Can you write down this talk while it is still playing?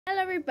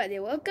Hello everybody,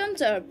 welcome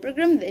to our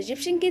program The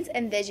Egyptian Kids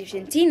and the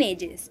Egyptian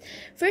Teenagers.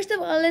 First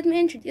of all, let me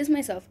introduce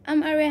myself.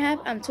 I'm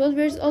Ihab, I'm 12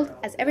 years old,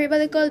 as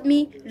everybody called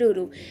me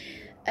Ruru.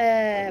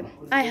 I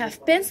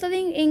have been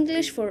studying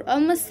English for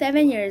almost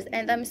 7 years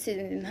and I'm a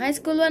student in high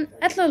school 1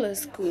 at Lola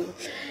School.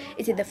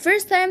 It is the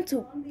first time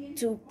to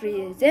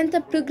present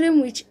a program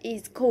which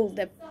is called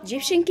The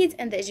Egyptian Kids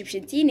and the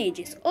Egyptian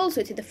Teenagers.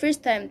 Also, it is the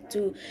first time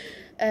to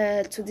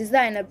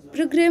design a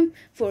program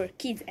for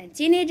kids and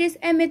teenagers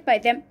and made by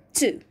them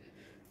too.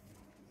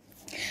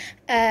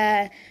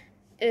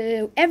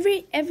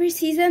 Every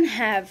season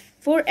have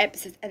 4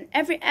 episodes, and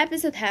every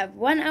episode have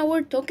 1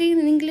 hour talking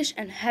in English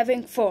and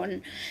having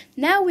fun.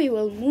 Now we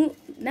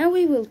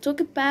will talk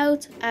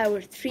about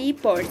our 3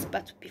 parts.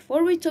 But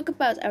before we talk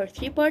about our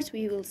 3 parts,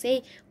 we will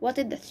say what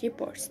are the 3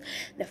 parts.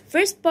 The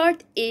first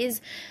part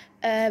is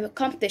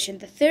competition.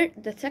 The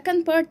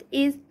second part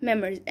is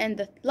memories, and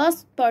the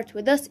last part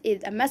with us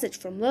is a message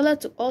from Lola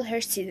to all her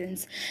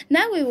students.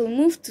 Now we will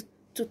move to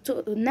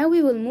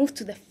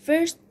the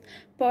first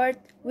part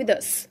with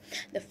us.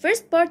 The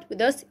first part with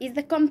us is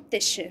the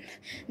competition.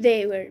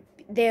 There will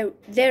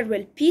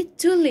be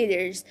 2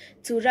 leaders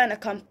to run a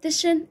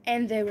competition,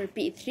 and there will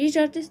be 3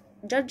 judges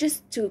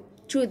to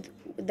choose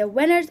the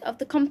winners of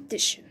the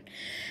competition.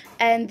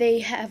 And they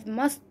have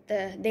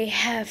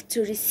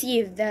to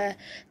receive the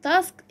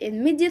task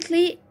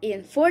immediately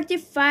in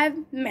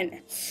 45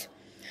 minutes.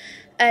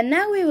 And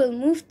now we will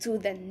move to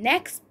the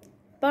next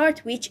part,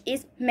 which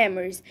is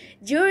memories.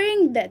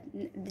 During the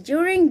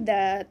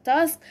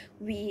task,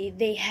 we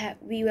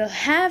will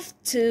have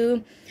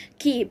to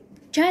keep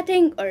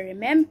chatting or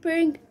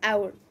remembering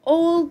our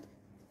old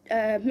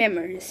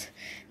memories.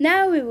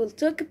 Now we will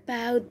talk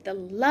about the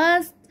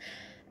last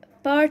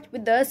part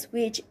with us,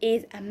 which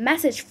is a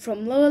message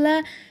from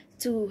Lola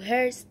to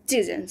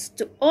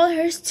all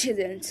her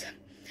students.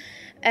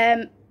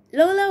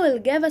 Lola will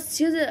give a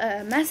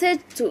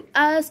message to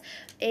us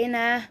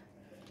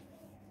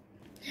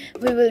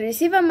we will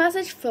receive a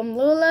message from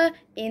Lola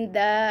in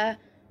the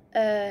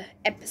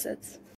episodes.